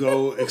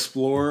go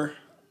explore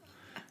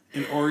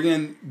in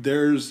Oregon,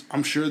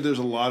 I'm sure there's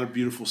a lot of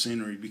beautiful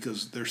scenery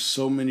because there's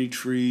so many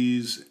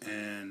trees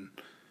and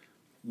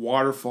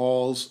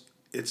waterfalls.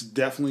 It's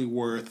definitely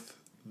worth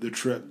the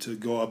trip to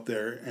go up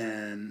there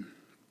and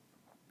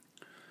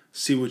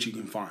see what you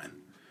can find.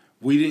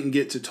 We didn't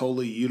get to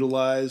totally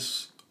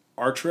utilize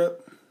our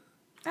trip.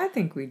 I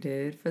think we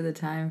did for the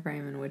time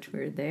frame in which we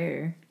were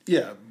there.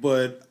 Yeah,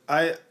 but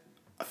I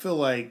feel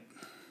like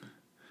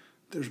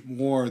there's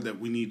more that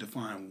we need to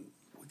find.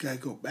 We gotta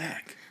go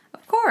back.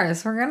 Of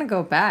course, we're gonna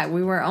go back.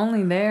 We were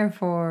only there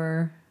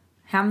for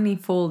how many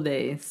full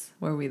days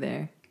were we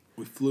there?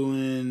 We flew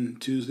in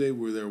Tuesday.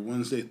 We were there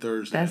Wednesday,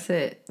 Thursday. That's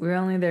it. We were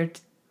only there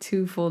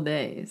 2 full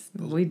days.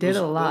 We did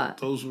a lot.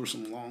 Those were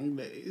some long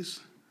days.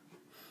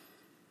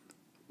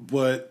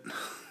 But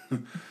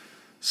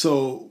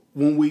so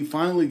when we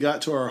finally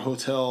got to our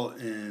hotel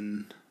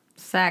in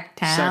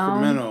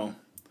Sacramento,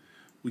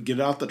 we get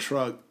out the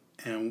truck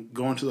and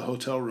go into the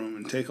hotel room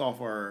and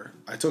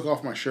I took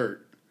off my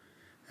shirt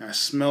and I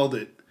smelled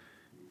it,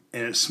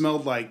 and it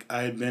smelled like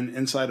I had been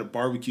inside a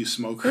barbecue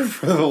smoker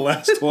for the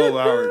last 12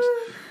 hours.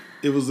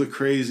 It was the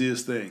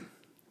craziest thing.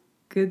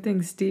 Good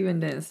thing Steven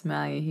didn't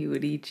smell you. He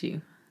would eat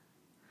you.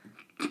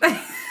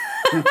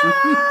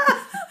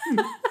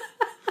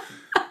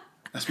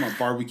 That's my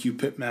barbecue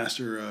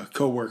pitmaster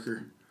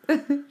co-worker.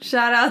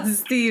 Shout out to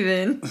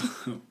Steven.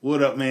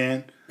 What up,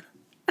 man?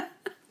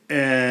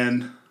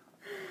 And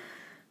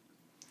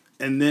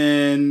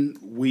then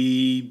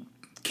we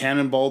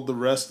cannonballed the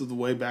rest of the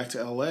way back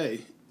to LA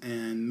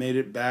and made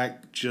it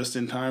back just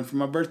in time for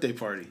my birthday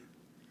party.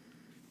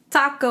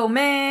 Taco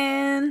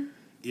Man.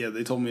 Yeah,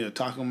 they told me a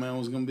Taco Man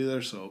was going to be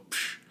there, so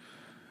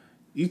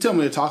you tell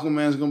me a Taco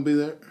Man's going to be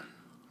there,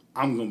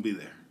 I'm going to be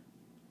there.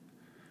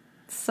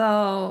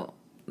 So,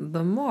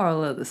 the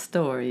moral of the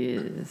story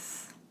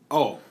is...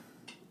 Oh.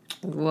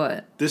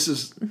 What? It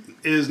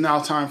is now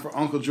time for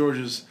Uncle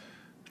George's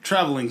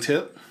traveling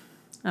tip.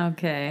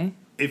 Okay.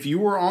 If you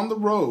were on the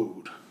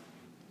road,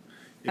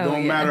 it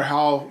don't matter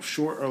how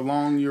short or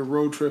long your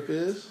road trip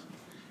is.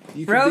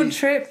 Road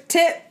trip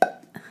tip.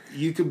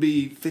 You could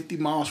be 50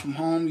 miles from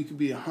home. You could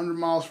be 100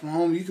 miles from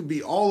home. You could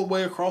be all the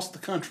way across the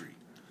country.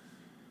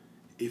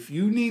 If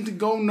you need to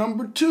go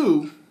number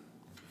 2,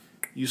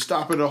 you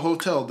stop at a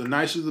hotel. The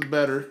nicer the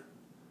better.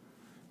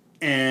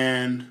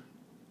 And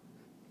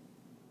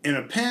in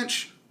a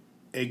pinch,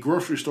 a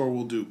grocery store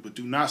will do. But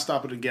do not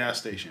stop at a gas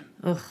station.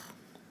 Ugh.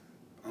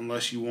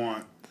 Unless you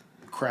want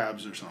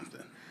crabs or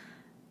something.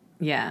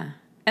 Yeah.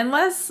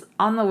 Unless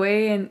on the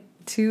way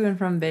to and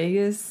from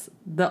Vegas,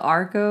 the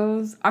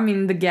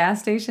the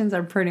gas stations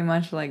are pretty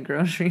much like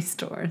grocery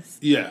stores.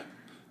 Yeah.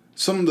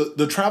 Some of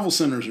the travel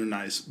centers are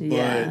nice,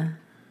 but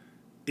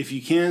if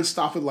you can,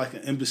 stop at like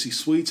an Embassy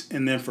Suites,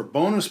 and then for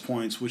bonus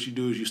points, what you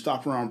do is you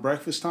stop around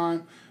breakfast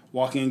time,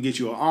 walk in and get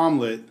you an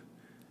omelet,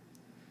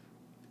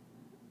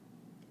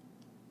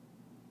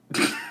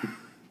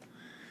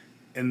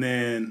 and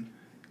then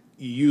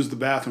you use the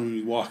bathroom and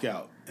you walk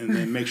out, and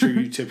then make sure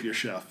you tip your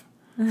chef.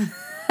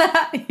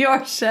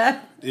 Your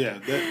chef? Yeah,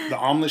 the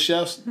omelet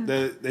chefs,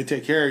 they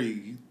take care of you.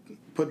 You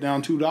put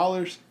down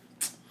 $2.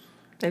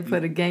 They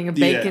put a gang of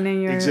bacon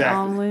in your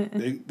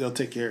omelet. They'll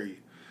take care of you.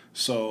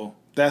 So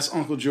that's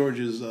Uncle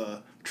George's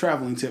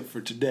traveling tip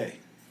for today.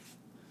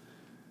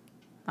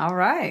 All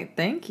right,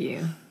 thank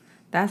you.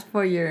 That's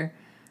for your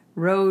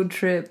road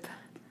trip.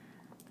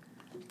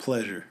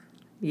 Pleasure.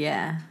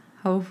 Yeah,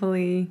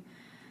 hopefully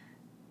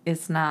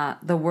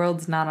the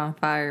world's not on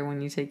fire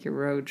when you take your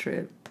road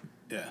trip.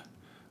 Yeah,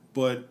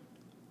 but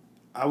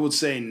I would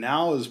say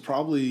now is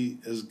probably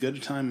as good a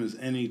time as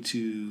any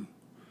to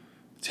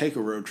take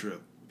a road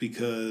trip,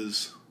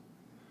 because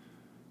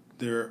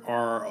there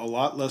are a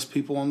lot less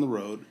people on the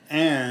road,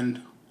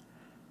 and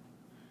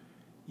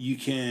you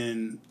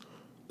can,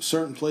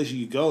 certain places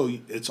you go,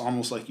 it's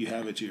almost like you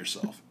have it to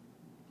yourself.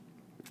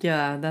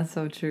 Yeah, that's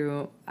so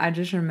true. I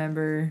just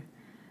remember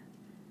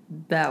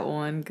that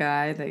one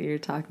guy that you're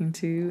talking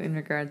to in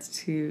regards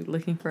to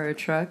looking for a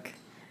truck.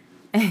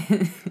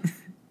 And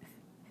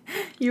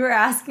you were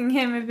asking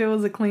him if it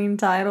was a clean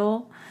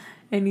title,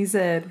 and he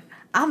said,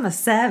 "I'm a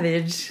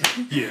savage."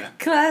 Yeah.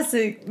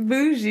 Classic,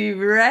 bougie,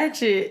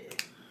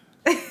 ratchet.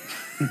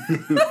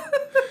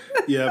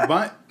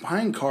 Yeah,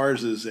 buying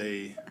cars is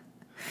a...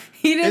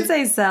 He didn't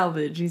say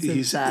salvage. He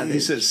said savage. He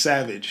said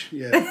savage,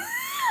 yeah.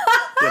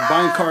 Yeah,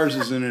 buying cars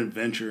is an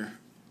adventure.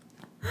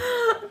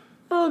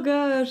 Oh,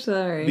 gosh,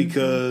 sorry.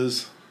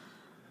 Because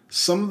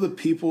some of the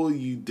people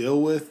you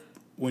deal with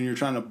when you're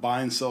trying to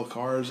buy and sell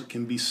cars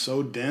can be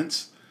so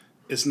dense,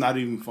 it's not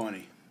even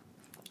funny.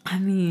 I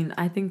mean,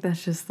 I think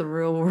that's just the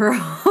real world.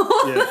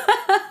 Yeah.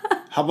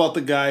 How about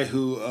the guy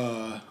who...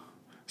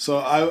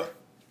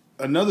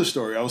 Another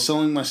story. I was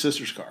selling my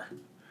sister's car.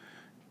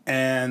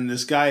 And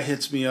this guy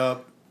hits me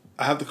up.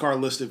 I have the car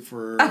listed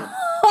for...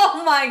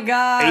 Oh, my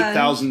God.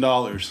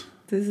 $8,000.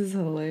 This is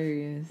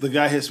hilarious. The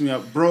guy hits me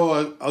up.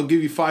 "Bro, I'll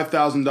give you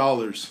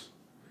 $5,000.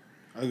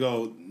 I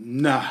go,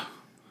 "Nah."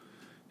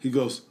 He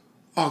goes,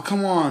 "Oh,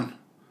 come on.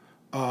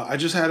 I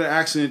just had an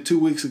accident 2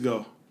 weeks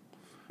ago.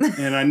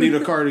 And I need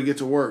a car to get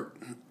to work."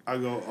 I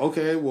go,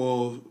 "Okay,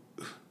 well,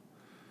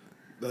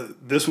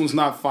 this one's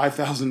not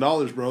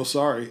 $5,000, bro.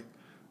 Sorry."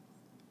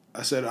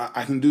 I said,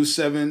 I can do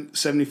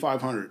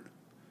 $7,500.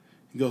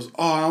 He goes,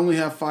 "Oh, I only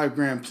have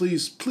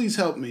 $5,000. Please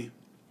help me."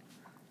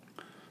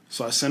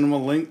 So I sent him a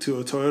link to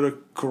a Toyota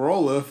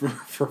Corolla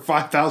for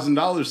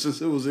 $5,000 since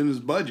it was in his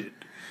budget.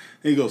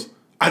 And he goes,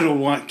 "I don't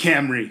want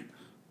Camry."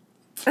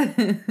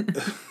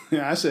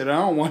 Yeah, I said, "I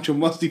don't want your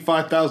musty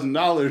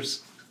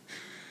 $5,000.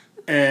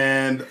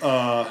 And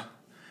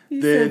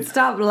he said,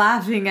 "Stop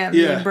laughing at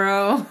me,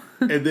 bro."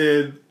 And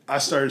then I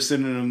started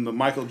sending him the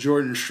Michael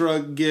Jordan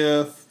shrug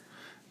gift.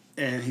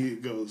 And he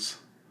goes,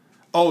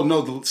 "Oh,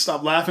 no,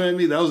 stop laughing at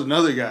me." That was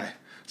another guy.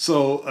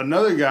 So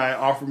another guy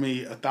offered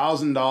me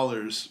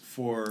 $1,000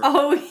 for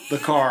the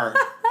car,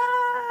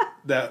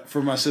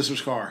 for my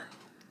sister's car.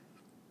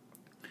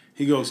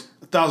 He goes,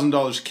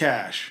 $1,000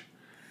 cash.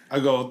 I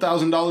go,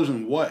 $1,000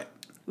 in what?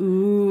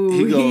 Ooh,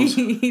 he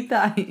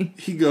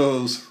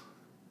goes,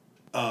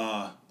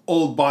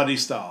 old body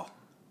style,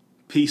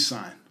 peace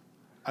sign.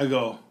 I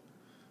go,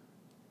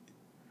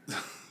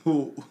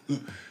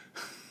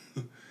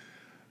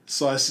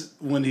 so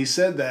when he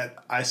said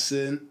that, I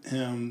sent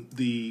him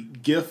the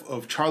gif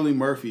of Charlie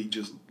Murphy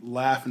just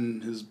laughing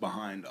his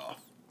behind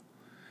off.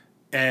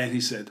 And he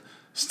said,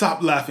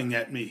 "Stop laughing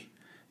at me.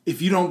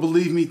 If you don't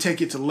believe me,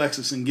 take it to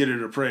Lexus and get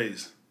it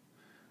appraised."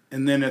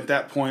 And then at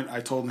that point,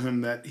 I told him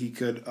that he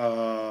could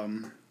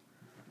dine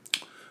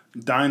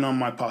on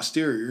my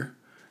posterior,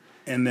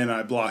 and then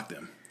I blocked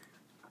him.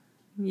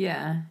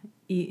 Yeah,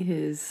 eat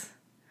his...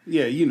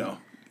 Yeah, you know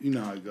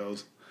how it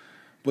goes.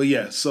 But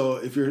yeah, so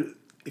if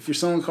you're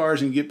selling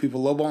cars and you get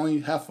people lowballing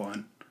you, have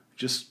fun.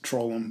 Just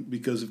troll them,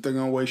 because if they're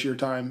going to waste your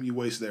time, you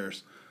waste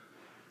theirs.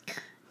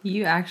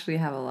 You actually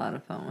have a lot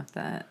of fun with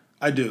that.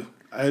 I do.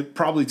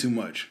 Probably too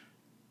much.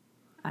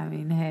 I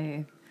mean,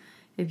 hey,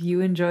 if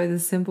you enjoy the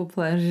simple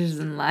pleasures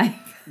in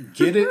life...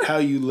 Get it how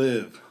you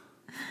live.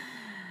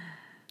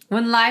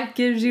 When life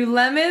gives you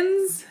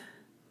lemons,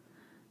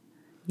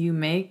 you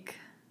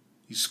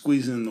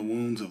squeeze in the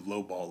wounds of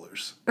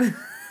lowballers.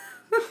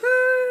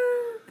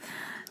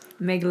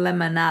 Make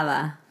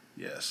lemonada.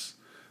 Yes.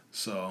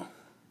 So,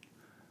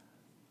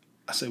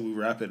 I say we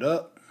wrap it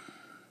up.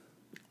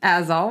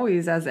 As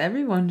always, as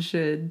everyone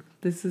should.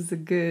 This is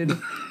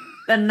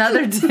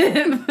another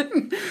tip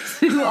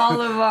to all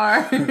of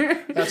our...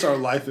 That's our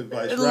life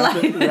advice.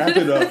 Wrap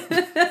it up.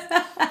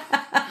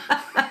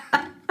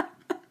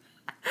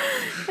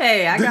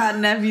 Hey, I got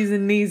nephews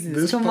and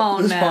nieces. Come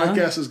on now. This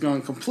podcast has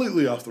gone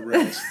completely off the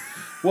rails.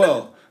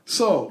 Well,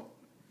 so,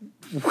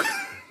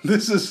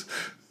 this is...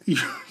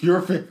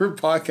 your favorite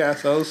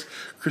podcast hosts,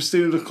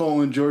 Christina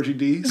Nicole and Georgie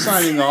D,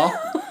 signing off.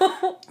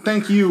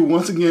 Thank you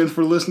once again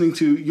for listening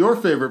to your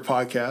favorite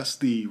podcast,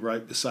 the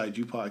Right Beside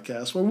You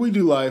podcast, where we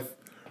do life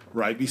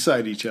right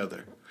beside each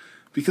other.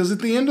 Because at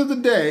the end of the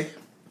day,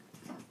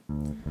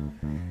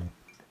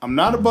 I'm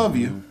not above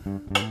you.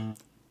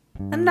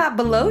 I'm not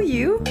below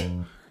you.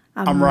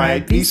 I'm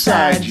right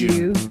beside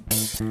you.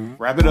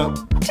 Wrap it up.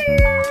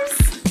 Cheers.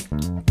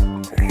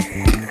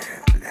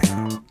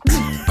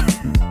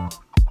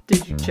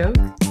 Did you choke?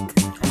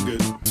 I'm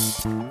good.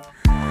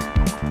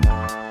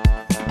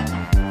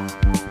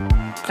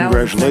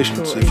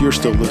 Congratulations. If you're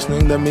still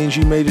listening, that means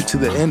you made it to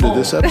the end of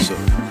this episode.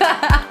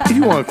 If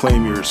you want to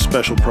claim your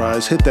special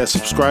prize, hit that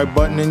subscribe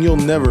button and you'll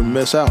never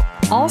miss out.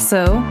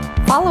 Also,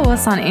 follow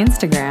us on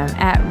Instagram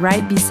at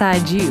Right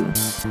Beside You.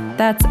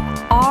 That's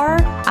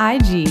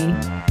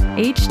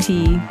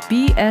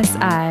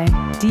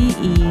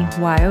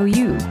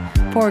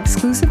RIGHTBSIDEYOU for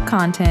exclusive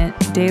content,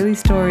 daily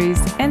stories,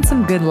 and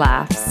some good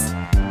laughs.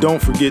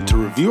 Don't forget to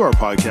review our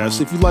podcast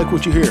if you like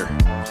what you hear.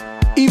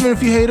 Even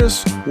if you hate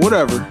us,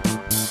 whatever,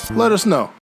 let us know.